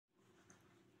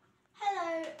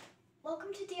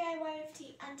welcome to DIY with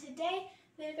T, and today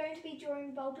we're going to be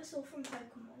drawing Bulbasaur from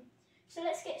Pokémon. So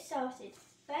let's get started.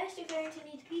 First you're going to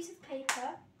need a piece of paper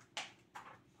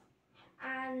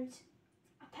and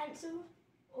a pencil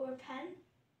or a pen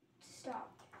to start.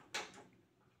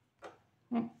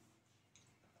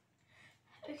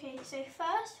 Okay, so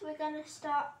first we're going to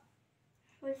start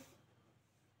with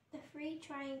the 3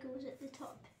 triangles at the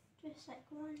top, just like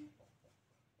 1,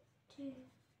 2,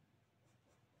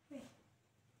 3.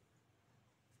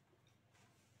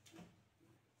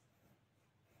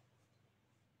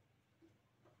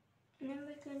 And then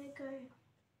we're going to go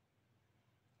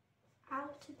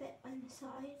out a bit on the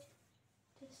side,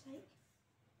 just like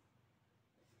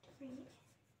to bring it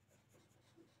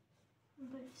in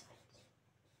on both sides.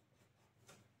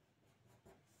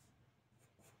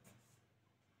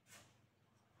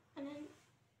 And then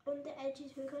on the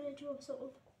edges we're going to draw sort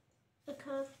of a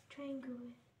curved triangle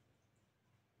with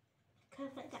a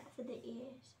curve like that for the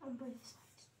ears on both sides.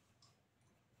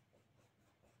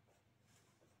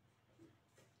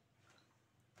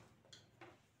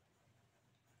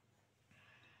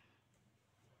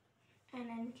 And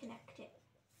then connect it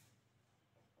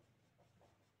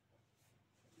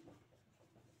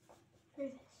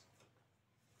through this.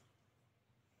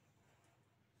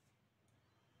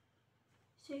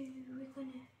 So we're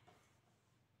going to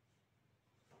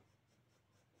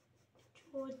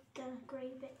draw the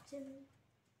grey bits in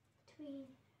between.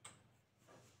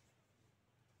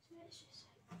 So it's just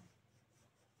like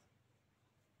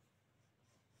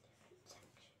different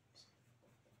sections.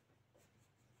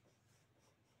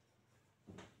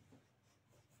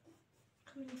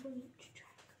 Coming from each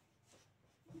track.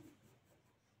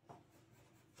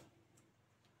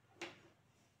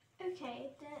 Okay,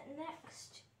 then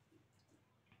next,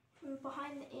 from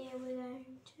behind the ear we're going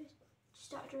to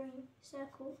start drawing a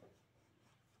circle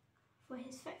for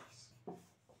his face.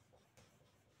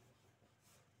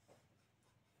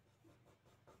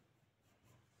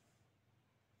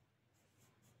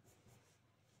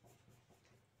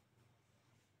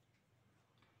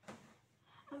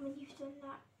 And when you've done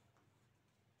that,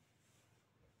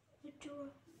 we draw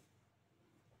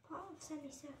part of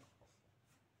semicircles,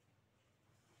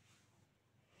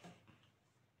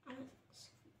 and it's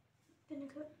going to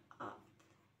go up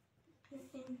and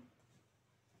in,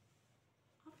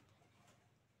 up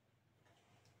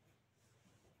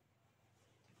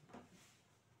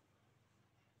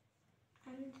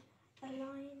and a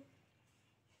line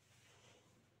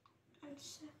and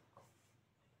circle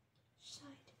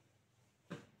side,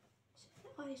 so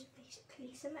the eyes are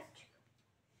basically symmetrical.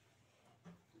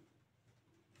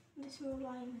 And a small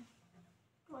line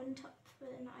on top for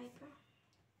an eyebrow.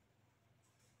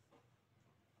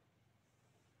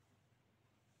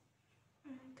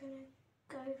 And I'm going to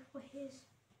go for his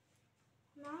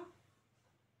mouth,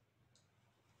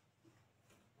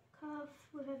 curve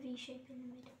with a V shape in the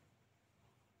middle,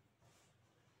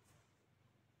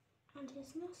 and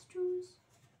his nostrils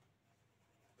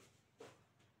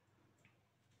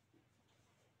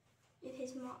with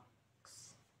his marks.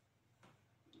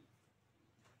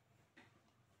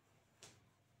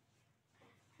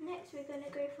 Next we're going to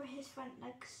go for his front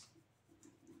legs,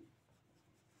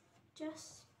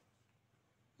 just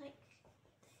like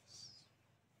this.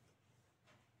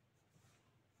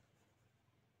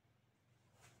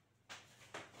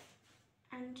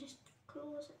 And just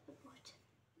claws at the bottom.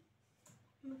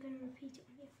 And we're going to repeat it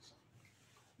on the other side.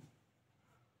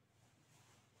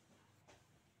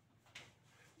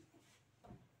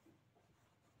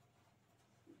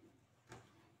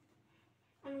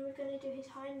 And we're going to do his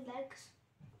hind legs.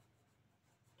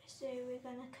 So we're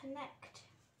going to connect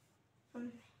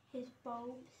from his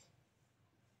bulbs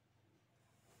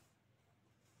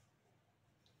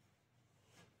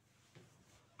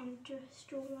and just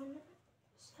draw one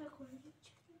circle on each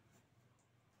of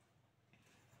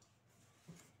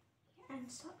them.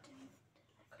 And start doing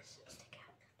the legs that stick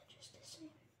out just the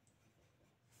same.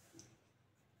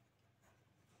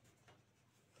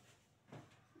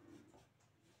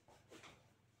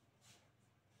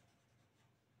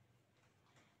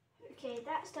 Okay,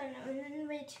 that's done, and then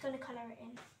we're just going to colour it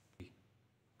in.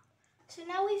 So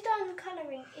now we've done the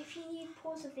colouring, if you need,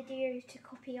 pause the video to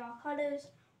copy our colours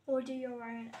or do your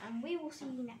own, and we will see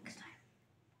you next time.